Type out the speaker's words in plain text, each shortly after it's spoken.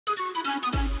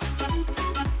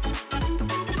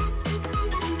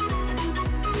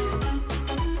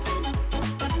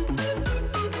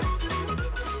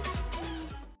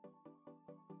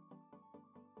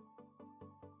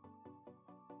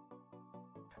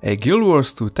A Guild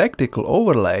Wars 2 tactical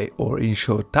overlay, or in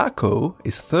short TacO,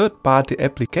 is a third-party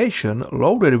application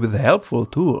loaded with helpful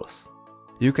tools.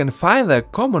 You can find the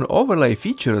common overlay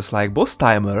features like boss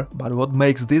timer, but what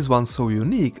makes this one so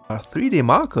unique are 3D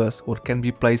markers what can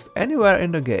be placed anywhere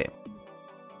in the game.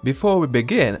 Before we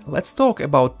begin, let's talk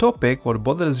about topic what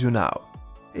bothers you now.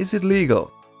 Is it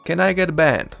legal? Can I get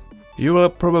banned? You will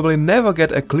probably never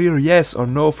get a clear yes or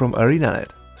no from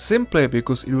ArenaNet, simply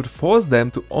because it would force them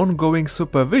to ongoing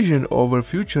supervision over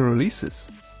future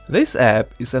releases. This app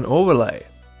is an overlay.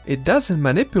 It doesn't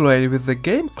manipulate with the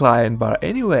game client bar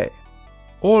anyway.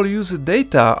 All user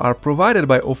data are provided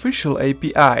by official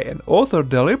API, and author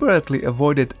deliberately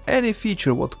avoided any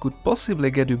feature what could possibly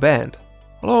get you banned.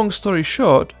 Long story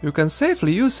short, you can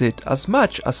safely use it as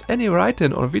much as any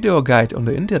written or video guide on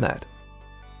the internet.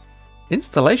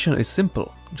 Installation is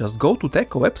simple. Just go to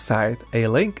TacO website, a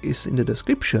link is in the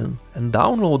description, and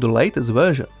download the latest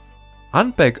version.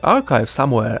 Unpack archive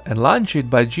somewhere and launch it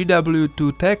by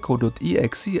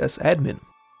gw2taco.exe as admin.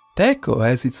 TacO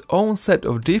has its own set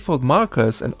of default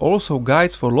markers and also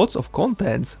guides for lots of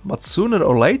contents, but sooner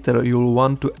or later you'll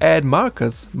want to add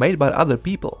markers made by other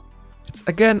people. It's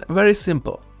again very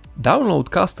simple. Download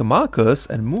custom markers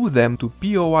and move them to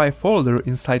POI folder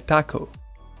inside TacO.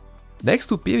 Next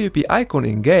to PvP icon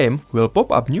in game will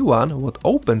pop up new one what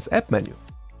opens app menu.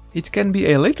 It can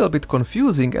be a little bit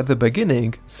confusing at the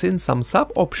beginning since some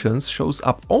sub options shows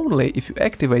up only if you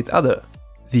activate other.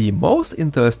 The most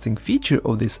interesting feature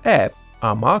of this app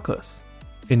are markers.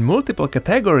 In multiple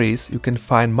categories you can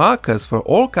find markers for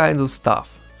all kinds of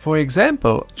stuff. For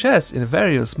example, chests in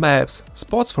various maps,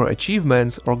 spots for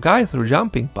achievements or guide through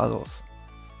jumping puzzles.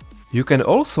 You can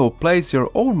also place your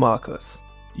own markers.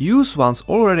 Use ones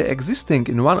already existing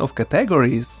in one of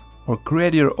categories, or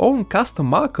create your own custom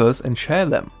markers and share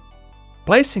them.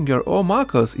 Placing your own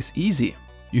markers is easy.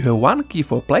 You have one key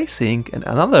for placing and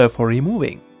another for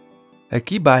removing. A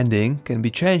key binding can be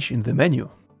changed in the menu.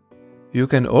 You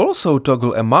can also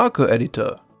toggle a marker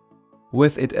editor.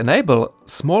 With it enabled,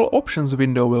 small options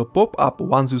window will pop up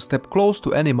once you step close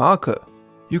to any marker.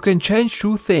 You can change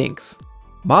two things.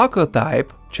 Marker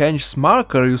type changes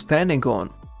marker you're standing on,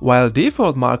 while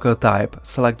default marker type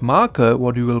select marker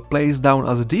what you will place down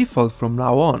as default from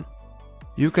now on.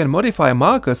 You can modify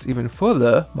markers even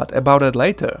further, but about that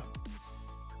later.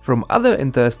 From other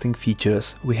interesting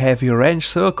features we have your range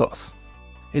circles.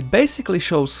 It basically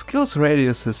shows skills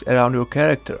radiuses around your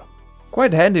character.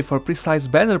 Quite handy for precise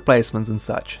banner placements and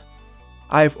such.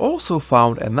 I've also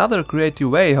found another creative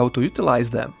way how to utilize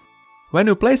them. When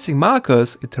you're placing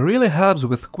markers, it really helps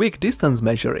with quick distance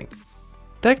measuring.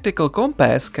 Tactical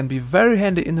compass can be very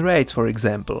handy in raids, for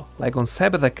example, like on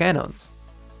Sabetha cannons.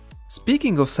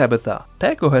 Speaking of Sabetha,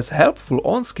 TacO has helpful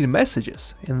on-screen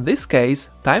messages, in this case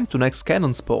time to next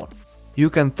cannon spawn. You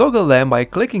can toggle them by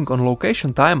clicking on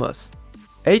location timers.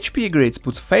 HP grids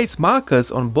put face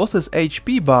markers on boss's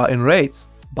HP bar in raids,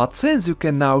 but since you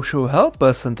can now show health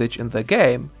percentage in the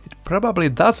game, it probably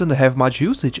doesn't have much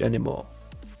usage anymore.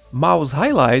 Mouse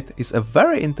highlight is a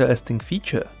very interesting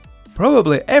feature.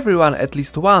 Probably everyone at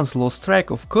least once lost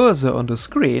track of cursor on the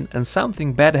screen and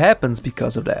something bad happens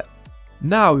because of that.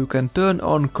 Now you can turn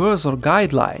on cursor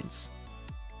guidelines.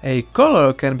 A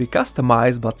color can be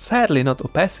customized but sadly not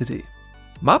opacity.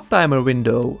 Map timer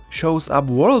window shows up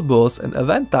world boss and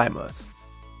event timers.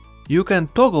 You can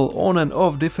toggle on and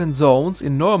off different zones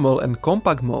in normal and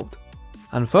compact mode.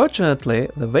 Unfortunately,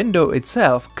 the window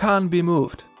itself can't be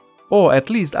moved. Or at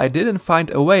least I didn't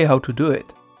find a way how to do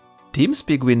it.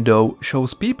 TeamSpeak window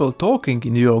shows people talking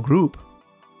in your group.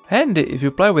 Handy if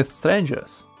you play with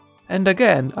strangers. And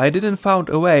again, I didn't find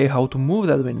a way how to move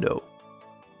that window.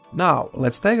 Now,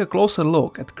 let's take a closer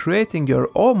look at creating your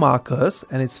own markers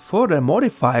and its further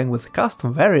modifying with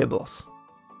custom variables.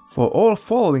 For all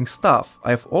following stuff,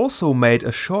 I've also made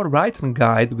a short written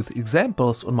guide with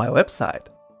examples on my website.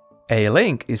 A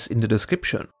link is in the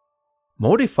description.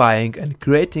 Modifying and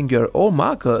creating your own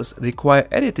markers require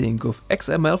editing of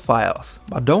XML files,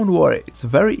 but don't worry, it's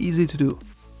very easy to do.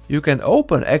 You can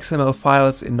open XML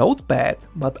files in Notepad,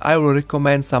 but I will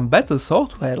recommend some better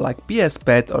software like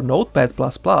PSPad or Notepad++.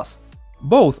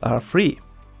 Both are free.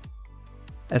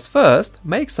 As first,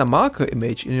 make some marker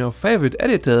image in your favorite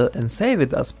editor and save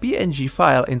it as PNG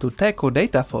file into TacO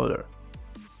data folder.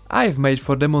 I've made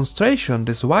for demonstration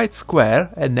this white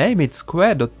square and name it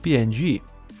square.png.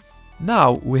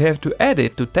 Now we have to add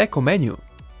it to TacO menu.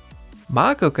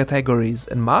 Marker categories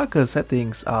and marker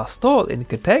settings are stored in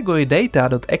category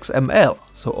data.xml,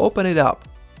 so open it up.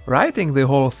 Writing the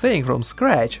whole thing from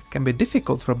scratch can be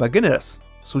difficult for beginners,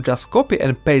 so just copy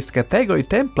and paste category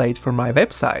template from my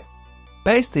website.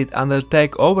 Paste it under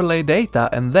tag overlay data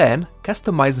and then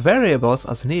customize variables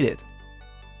as needed.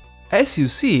 As you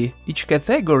see, each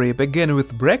category begins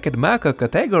with bracket marker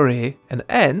category and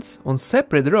ends on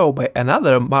separate row by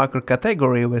another marker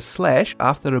category with slash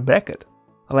after a bracket.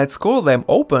 Let's call them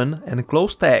open and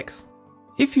close tags.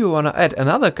 If you wanna add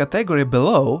another category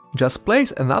below, just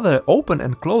place another open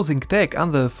and closing tag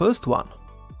under the first one.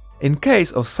 In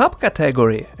case of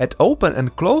subcategory, add open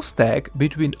and close tag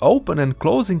between open and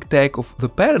closing tag of the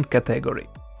parent category.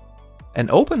 An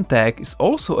open tag is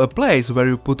also a place where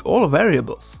you put all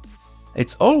variables.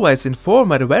 It's always in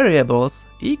format variables,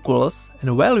 equals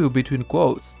and value between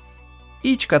quotes.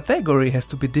 Each category has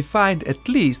to be defined at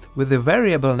least with a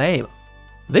variable name.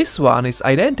 This one is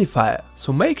identifier,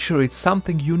 so make sure it's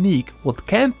something unique what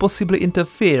can't possibly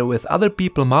interfere with other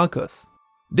people's markers.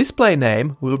 Display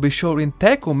name will be shown in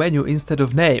TacO menu instead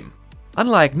of name.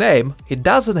 Unlike name, it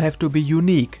doesn't have to be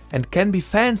unique and can be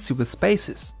fancy with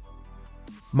spaces.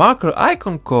 Marker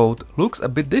icon code looks a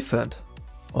bit different.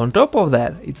 On top of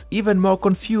that, it's even more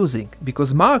confusing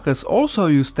because markers also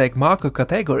use tag marker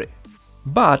category.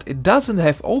 But it doesn't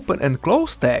have open and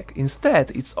close tag,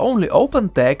 instead it's only open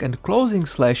tag and closing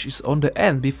slash is on the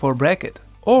end before bracket,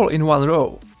 all in one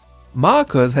row.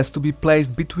 Markers has to be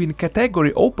placed between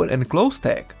category open and close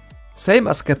tag. Same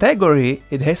as category,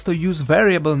 it has to use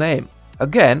variable name.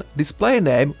 Again, display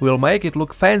name will make it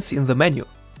look fancy in the menu.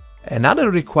 Another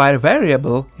required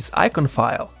variable is icon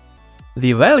file.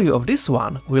 The value of this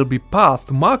one will be passed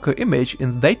to marker image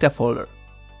in the data folder.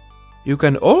 You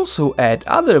can also add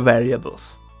other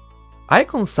variables.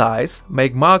 Icon size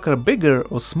make marker bigger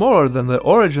or smaller than the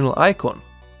original icon.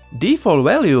 Default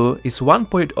value is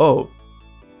 1.0.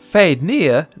 Fade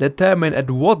near determines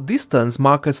at what distance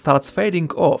marker starts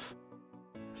fading off.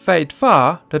 Fade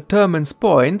far determines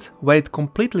point where it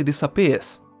completely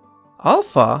disappears.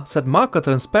 Alpha set marker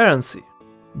transparency.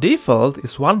 Default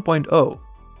is 1.0.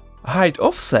 Height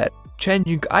offset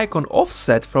changing icon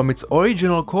offset from its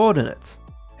original coordinates.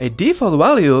 A default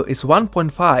value is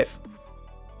 1.5.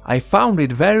 I found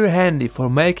it very handy for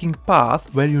making paths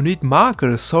where you need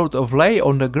markers sort of lay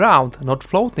on the ground, not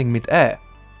floating mid-air.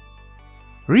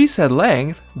 Reset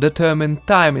length determines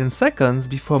time in seconds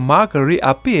before marker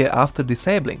reappear after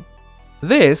disabling.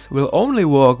 This will only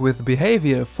work with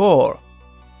behavior 4.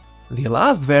 The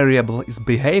last variable is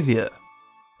behavior.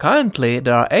 Currently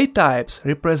there are 8 types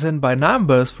represented by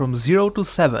numbers from 0 to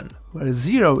 7, where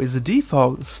 0 is the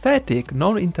default static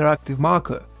non-interactive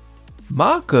marker.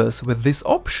 Markers with this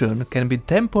option can be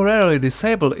temporarily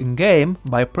disabled in-game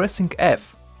by pressing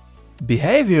F.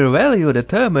 Behavior value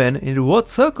determines in what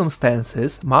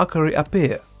circumstances marker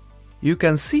reappear. You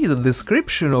can see the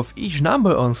description of each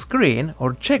number on screen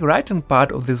or check right-hand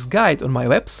part of this guide on my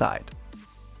website.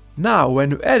 Now,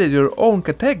 when you added your own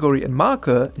category and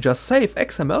marker, just save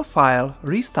XML file,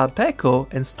 restart TacO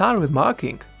and start with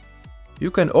marking.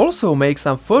 You can also make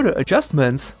some further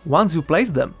adjustments once you place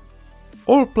them.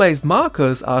 All placed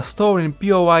markers are stored in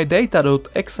POI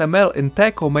data.xml in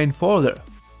TacO main folder.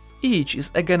 Each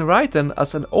is again written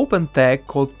as an open tag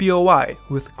called POI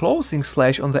with closing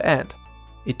slash on the end.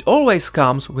 It always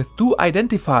comes with 2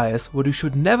 identifiers what you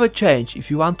should never change if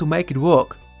you want to make it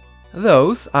work.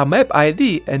 Those are map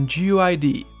ID and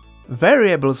GUID.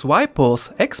 Variables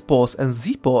ypos, xpos and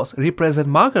zpos represent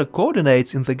marker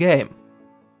coordinates in the game.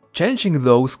 Changing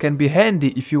those can be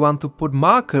handy if you want to put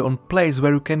marker on place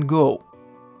where you can go.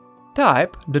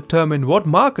 Type determine what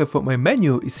marker from a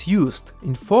menu is used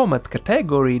in format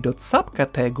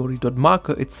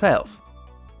category.subcategory.marker itself.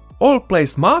 All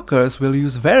placed markers will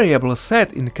use variable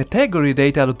set in category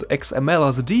data.xml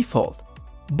as default.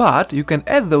 But you can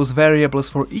add those variables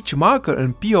for each marker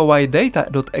in POI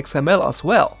data.xml as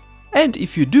well. And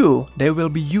if you do, they will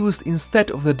be used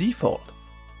instead of the default.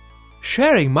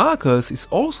 Sharing markers is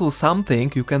also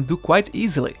something you can do quite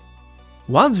easily.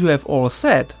 Once you have all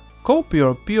set, copy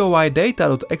your POI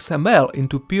data.xml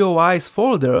into POI's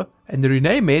folder and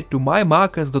rename it to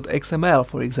mymarkers.xml,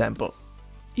 for example.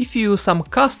 If you use some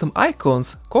custom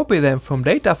icons, copy them from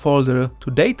data folder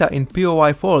to data in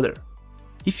POI folder.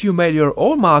 If you made your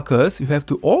own markers, you have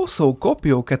to also copy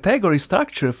your category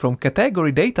structure from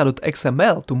category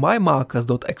data.xml to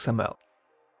mymarkers.xml.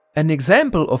 An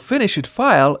example of finished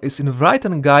file is in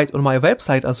written guide on my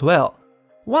website as well.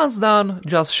 Once done,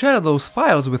 just share those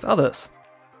files with others.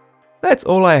 That's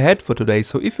all I had for today,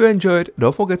 so if you enjoyed,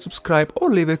 don't forget to subscribe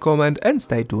or leave a comment and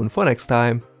stay tuned for next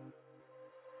time.